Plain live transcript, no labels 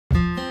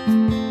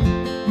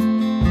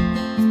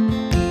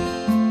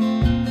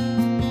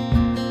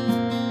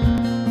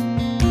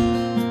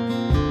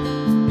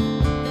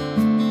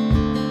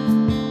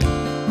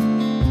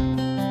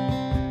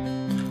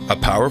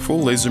powerful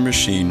laser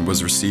machine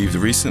was received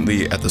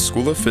recently at the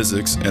School of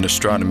Physics and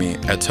Astronomy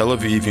at Tel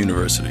Aviv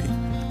University,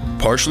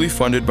 partially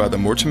funded by the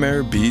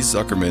Mortimer B.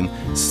 Zuckerman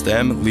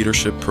STEM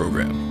Leadership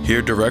Program.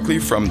 Hear directly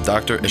from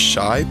Dr.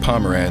 Ishay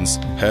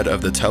Pomerantz, head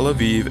of the Tel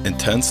Aviv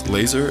Intense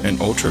Laser and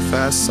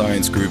Ultrafast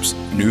Science Group's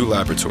new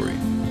laboratory,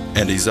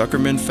 and a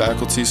Zuckerman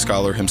faculty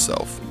scholar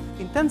himself.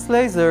 Intense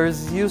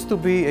lasers used to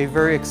be a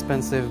very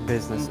expensive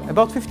business.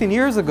 About 15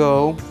 years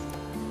ago,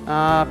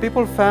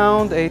 people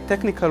found a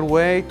technical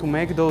way to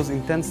make those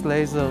intense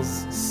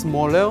lasers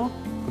smaller,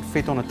 could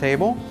fit on a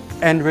table,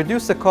 and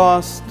reduce the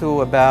cost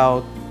to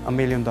about $1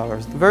 million.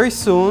 Very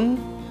soon,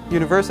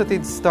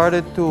 universities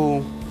started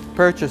to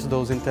purchase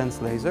those intense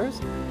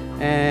lasers,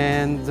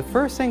 and the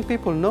first thing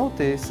people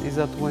notice is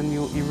that when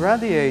you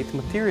irradiate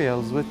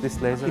materials with this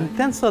laser,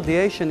 intense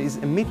radiation is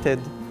emitted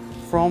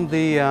from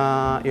the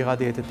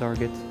irradiated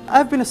target.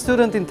 I've been a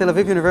student in Tel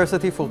Aviv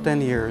University for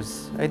 10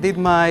 years. I did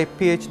my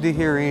PhD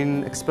here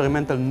in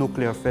experimental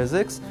nuclear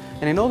physics,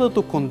 and in order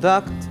to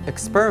conduct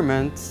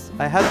experiments,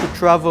 I had to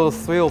travel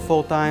 3 or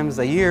 4 times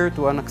a year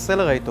to an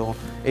accelerator,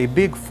 a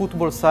big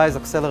football-sized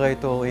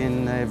accelerator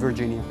in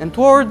Virginia. And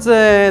towards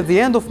the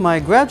end of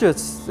my graduate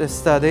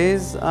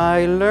studies,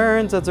 I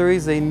learned that there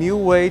is a new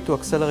way to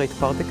accelerate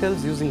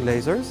particles using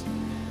lasers.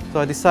 So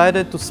I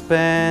decided to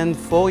spend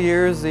 4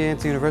 years at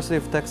the University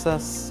of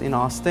Texas in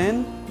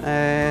Austin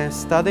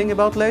studying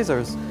about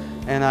lasers.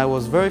 And I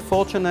was very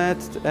fortunate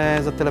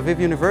that Tel Aviv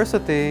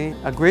University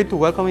agreed to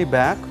welcome me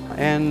back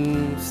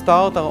and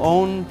start our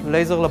own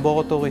laser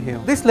laboratory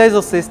here. This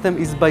laser system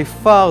is by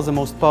far the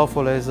most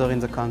powerful laser in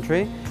the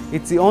country.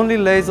 It's the only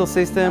laser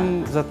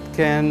system that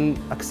can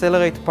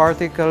accelerate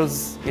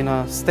particles in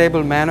a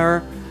stable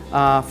manner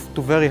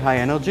to very high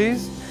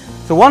energies.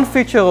 So one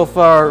feature of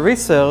our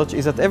research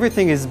is that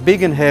everything is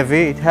big and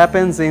heavy. It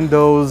happens in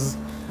those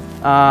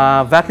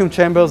vacuum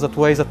chambers that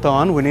weighs a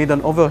ton. We need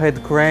an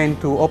overhead crane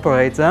to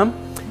operate them.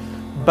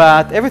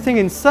 But everything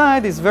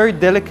inside is very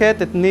delicate.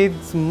 It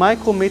needs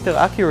micrometer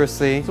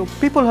accuracy. So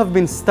people have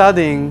been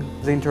studying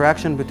the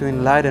interaction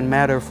between light and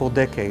matter for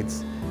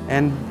decades.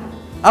 And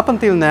up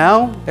until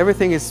now,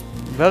 everything is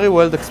very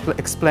well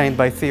explained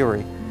by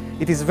theory.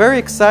 It is very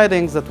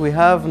exciting that we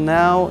have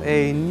now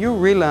a new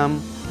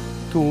realm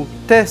to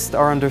test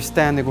our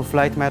understanding of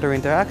light-matter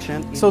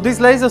interaction. So these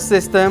laser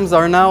systems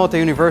are now at a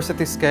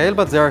university scale,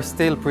 but they are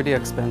still pretty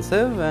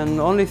expensive, and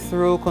only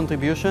through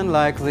contribution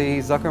like the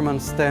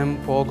Zuckerman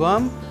STEM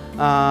program,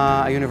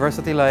 a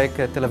university like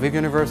Tel Aviv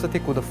University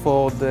could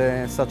afford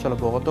such a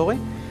laboratory.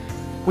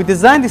 We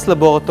designed this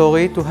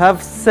laboratory to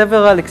have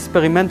several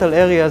experimental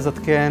areas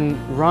that can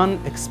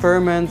run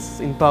experiments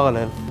in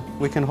parallel.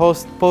 We can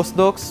host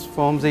postdocs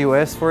from the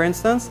US, for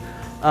instance,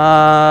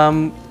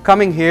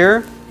 coming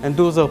here and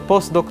do their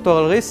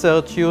postdoctoral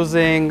research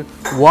using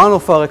one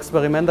of our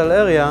experimental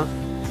area,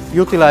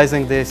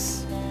 utilizing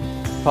this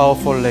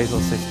powerful laser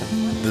system.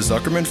 The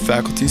Zuckerman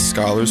Faculty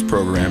Scholars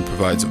Program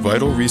provides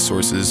vital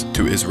resources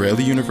to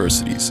Israeli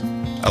universities,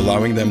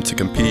 allowing them to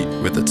compete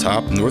with the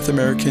top North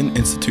American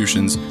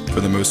institutions for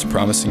the most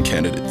promising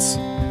candidates.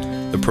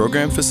 The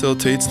program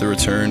facilitates the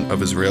return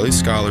of Israeli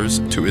scholars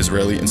to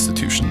Israeli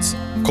institutions,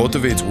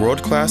 cultivates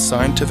world-class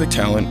scientific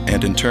talent,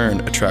 and in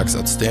turn attracts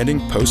outstanding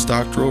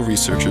postdoctoral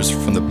researchers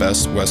from the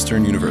best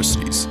Western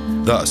universities,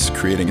 thus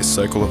creating a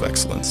cycle of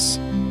excellence.